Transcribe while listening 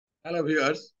Hello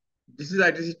viewers, this is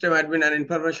IT System Admin and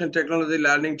Information Technology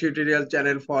Learning Tutorial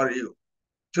channel for you.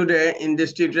 Today in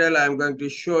this tutorial I am going to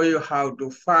show you how to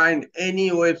find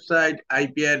any website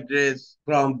IP address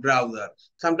from browser.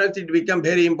 Sometimes it becomes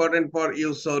very important for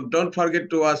you, so don't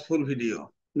forget to watch full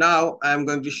video. Now I am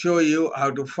going to show you how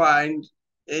to find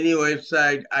any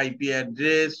website IP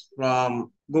address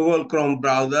from Google Chrome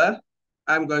browser.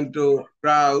 I am going to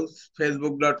browse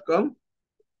facebook.com.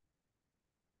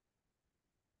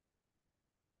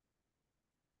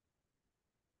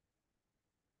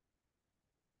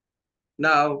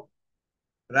 Now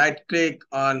right click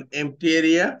on empty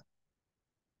area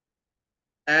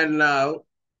and now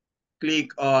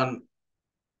click on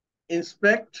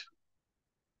inspect.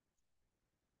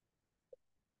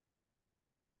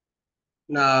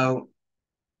 Now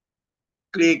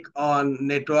click on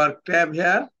network tab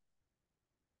here.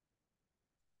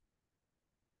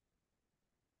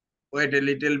 Wait a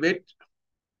little bit.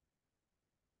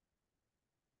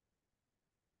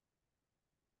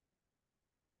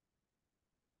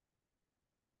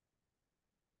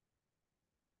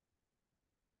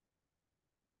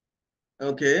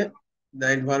 Okay,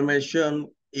 the information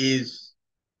is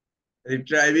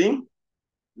retrieving.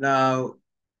 Now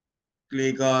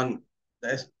click on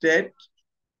the state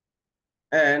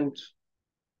and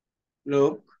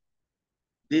look,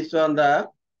 this on the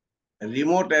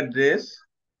remote address.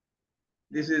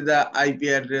 This is the IP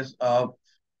address of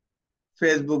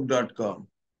facebook.com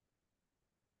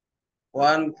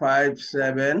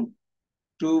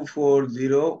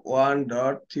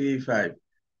 157.240.1.35.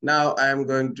 Now I am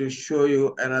going to show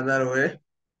you another way.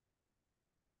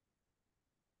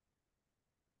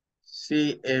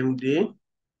 CMD.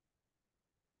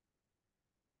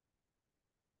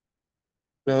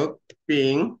 Look,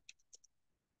 ping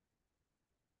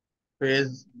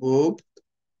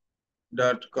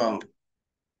facebook.com.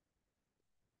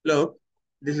 Look,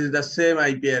 this is the same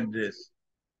IP address.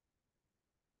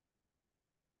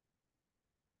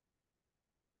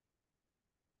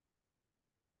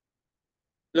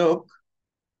 Look,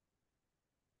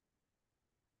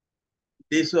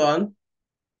 this one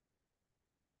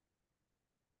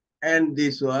and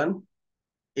this one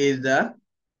is the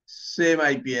same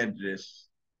IP address.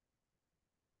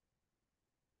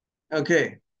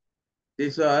 Okay,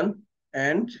 this one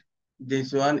and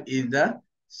this one is the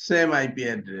same IP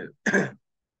address.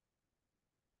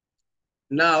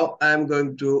 Now I'm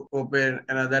going to open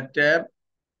another tab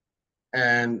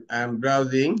and I'm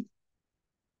browsing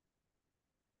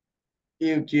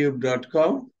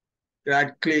youtube.com.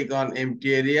 Right click on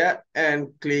empty area and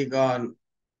click on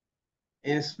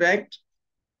inspect.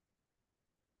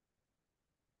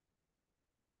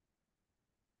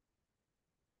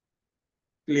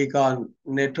 Click on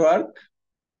network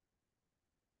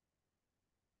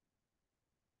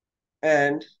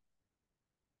and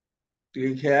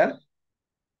click here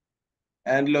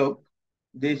and look,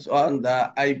 this on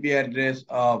the IP address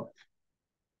of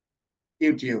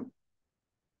YouTube.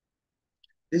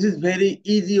 This is very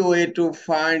easy way to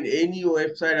find any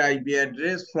website IP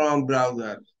address from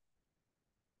browser.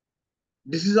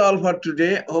 This is all for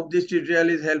today. Hope this tutorial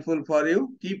is helpful for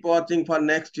you. Keep watching for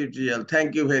next tutorial.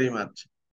 Thank you very much.